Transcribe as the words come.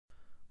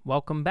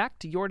Welcome back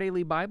to Your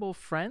Daily Bible,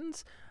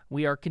 friends.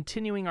 We are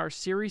continuing our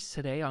series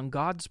today on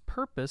God's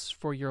purpose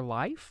for your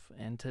life,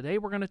 and today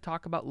we're going to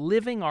talk about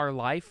living our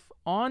life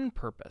on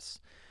purpose.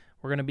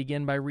 We're going to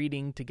begin by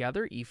reading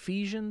together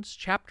Ephesians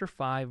chapter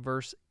 5,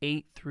 verse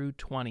 8 through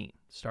 20,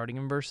 starting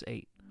in verse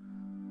 8.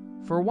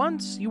 For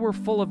once you were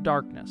full of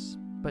darkness,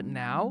 but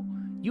now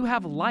you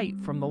have light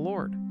from the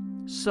Lord.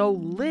 So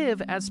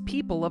live as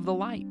people of the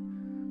light.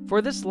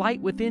 For this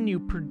light within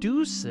you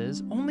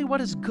produces only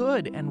what is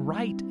good and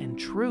right and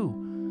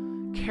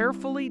true.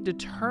 Carefully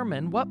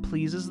determine what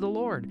pleases the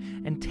Lord,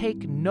 and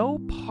take no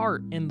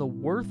part in the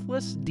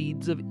worthless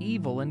deeds of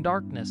evil and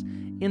darkness.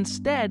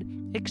 Instead,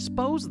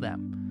 expose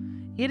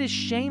them. It is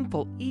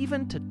shameful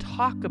even to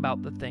talk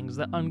about the things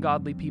that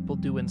ungodly people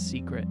do in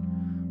secret.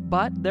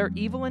 But their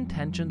evil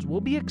intentions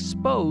will be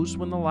exposed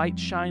when the light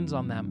shines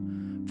on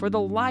them. For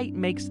the light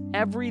makes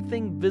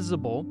everything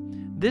visible.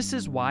 This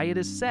is why it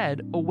is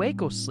said,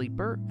 "Awake, O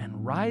sleeper,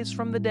 and rise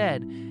from the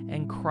dead,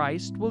 and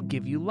Christ will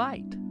give you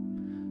light."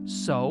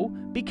 So,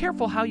 be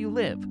careful how you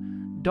live.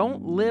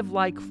 Don't live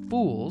like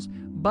fools,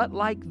 but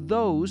like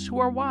those who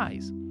are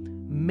wise.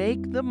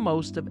 Make the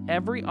most of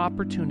every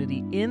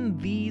opportunity in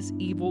these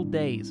evil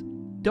days.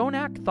 Don't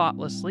act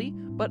thoughtlessly,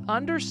 but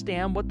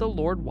understand what the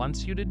Lord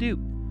wants you to do.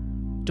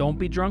 Don't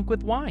be drunk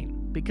with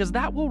wine, because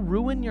that will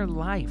ruin your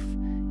life.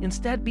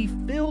 Instead, be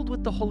filled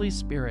with the Holy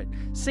Spirit,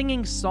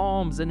 singing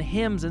psalms and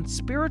hymns and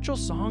spiritual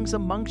songs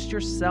amongst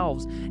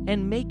yourselves,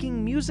 and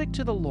making music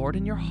to the Lord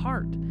in your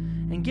heart.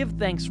 And give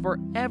thanks for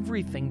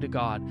everything to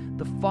God,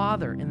 the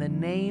Father, in the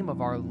name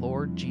of our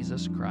Lord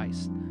Jesus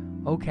Christ.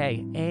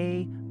 Okay,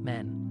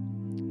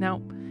 amen.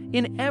 Now,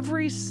 in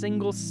every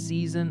single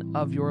season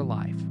of your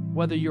life,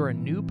 whether you're a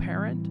new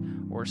parent,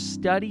 or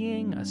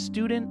studying, a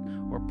student,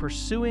 or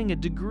pursuing a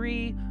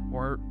degree,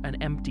 or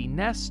an empty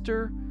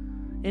nester,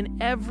 in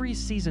every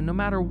season, no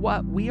matter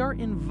what, we are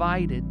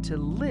invited to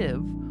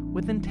live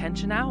with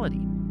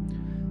intentionality.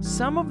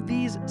 Some of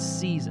these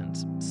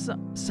seasons,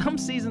 some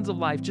seasons of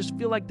life just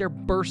feel like they're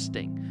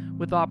bursting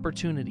with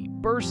opportunity,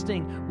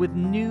 bursting with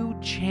new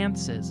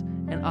chances,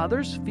 and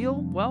others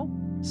feel,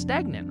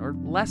 stagnant or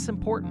less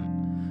important.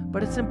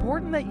 But it's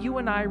important that you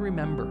and I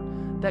remember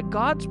that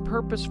God's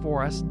purpose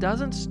for us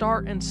doesn't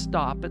start and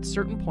stop at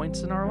certain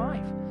points in our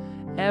life.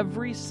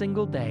 Every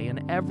single day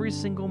and every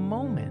single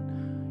moment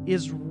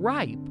is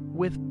ripe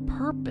with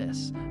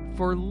purpose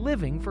for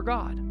living for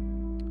God.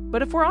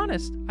 But if we're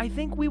honest, I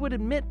think we would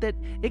admit that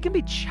it can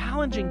be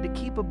challenging to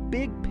keep a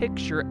big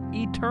picture,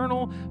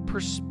 eternal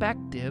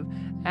perspective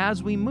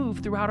as we move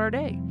throughout our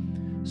day.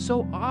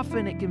 So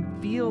often it can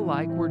feel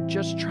like we're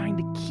just trying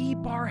to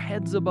keep our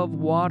heads above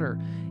water.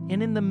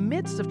 And in the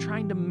midst of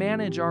trying to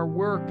manage our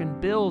work and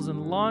bills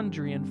and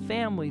laundry and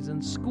families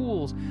and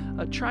schools,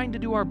 trying to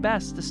do our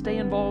best to stay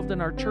involved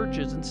in our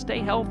churches and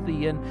stay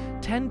healthy and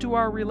tend to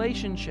our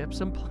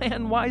relationships and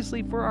plan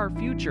wisely for our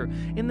future,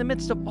 in the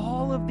midst of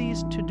all of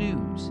these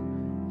to-dos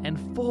and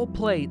full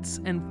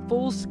plates and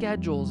full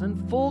schedules and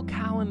full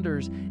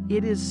calendars,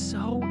 it is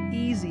so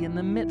easy in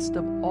the midst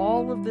of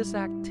all of this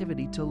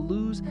activity to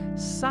lose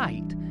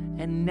sight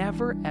and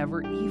never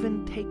ever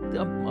even take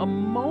a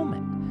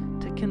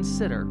moment to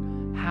consider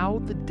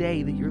how the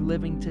day that you're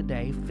living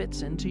today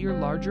fits into your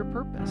larger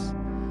purpose.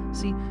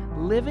 See,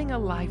 living a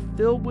life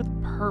filled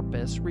with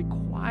purpose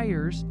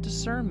requires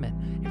discernment.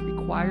 It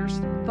requires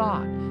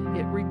thought.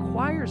 It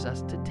requires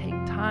us to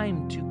take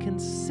time to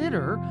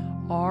consider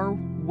our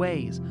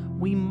ways.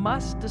 We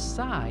must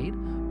decide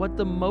what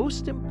the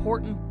most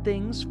important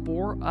things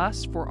for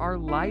us, for our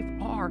life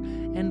are,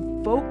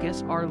 and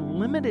focus our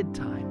limited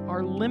time,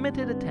 our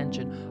limited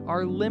attention,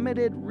 our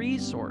limited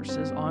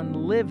resources on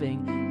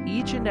living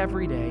each and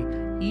every day,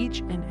 each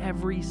and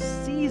every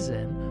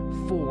season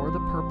for the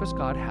purpose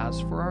God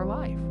has for our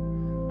life.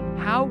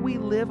 How we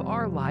live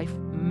our life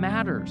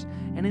matters,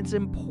 and it's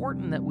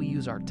important that we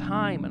use our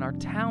time and our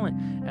talent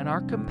and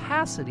our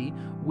capacity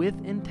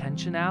with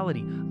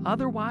intentionality.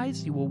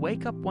 Otherwise, you will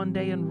wake up one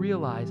day and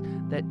realize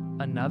that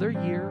another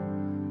year,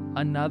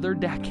 another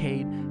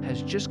decade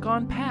has just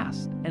gone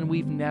past, and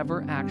we've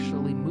never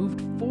actually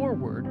moved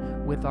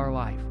forward with our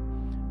life.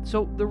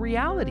 So the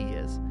reality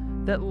is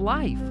that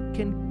life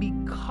can be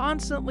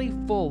constantly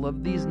full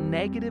of these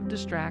negative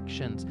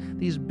distractions,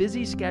 these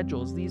busy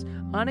schedules, these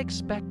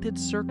unexpected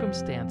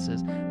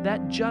circumstances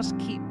that just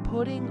keep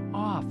putting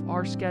off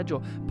our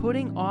schedule,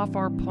 putting off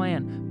our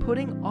plan,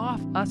 putting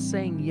off us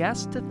saying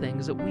yes to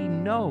things that we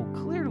know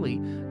clearly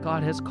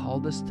God has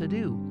called us to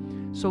do.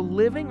 So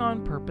living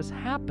on purpose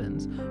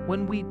happens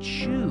when we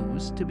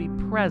choose to be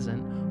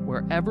present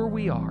wherever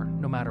we are,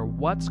 no matter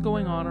what's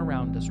going on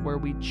around us, where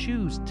we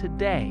choose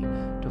today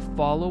to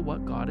follow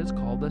what God has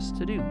called us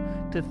to do,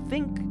 to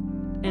think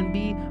and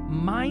be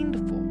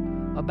mindful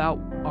about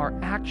our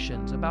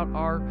actions, about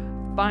our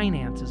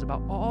finances,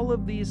 about all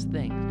of these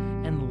things,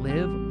 and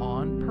live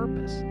on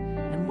purpose.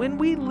 And when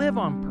we live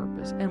on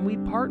purpose and we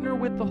partner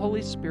with the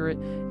Holy Spirit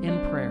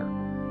in prayer,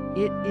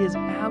 it is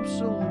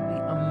absolutely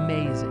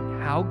amazing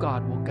how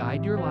God will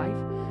guide your life,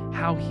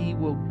 how He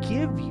will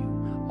give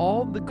you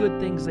all the good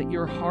things that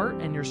your heart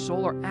and your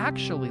soul are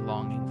actually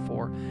longing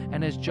for.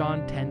 And as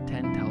John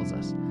 10:10 tells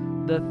us,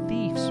 the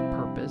thief's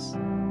purpose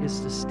is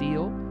to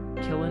steal,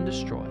 kill, and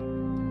destroy.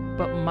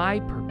 But my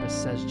purpose,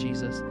 says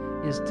Jesus,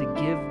 is to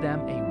give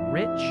them a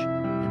rich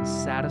and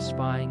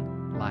satisfying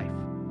life.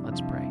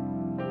 Let's pray.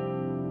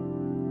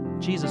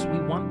 Jesus, we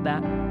want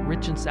that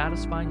rich and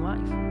satisfying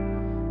life.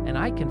 And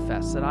I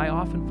confess that I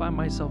often find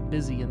myself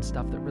busy in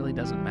stuff that really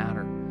doesn't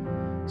matter.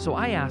 So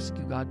I ask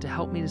you, God, to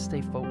help me to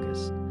stay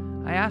focused.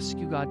 I ask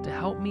you, God, to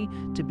help me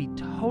to be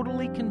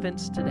totally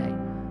convinced today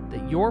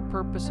that your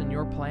purpose and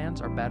your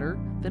plans are better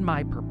than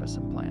my purpose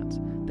and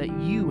plans, that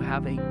you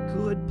have a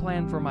good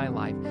plan for my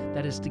life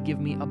that is to give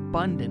me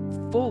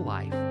abundant, full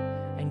life,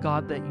 and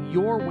God, that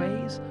your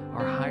ways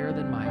are higher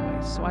than my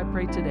ways. So I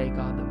pray today,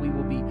 God, that we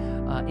will be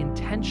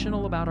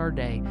intentional about our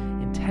day,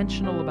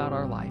 intentional about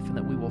our life, and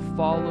that we will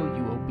follow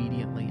you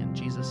obediently. In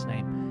Jesus'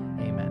 name,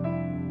 amen.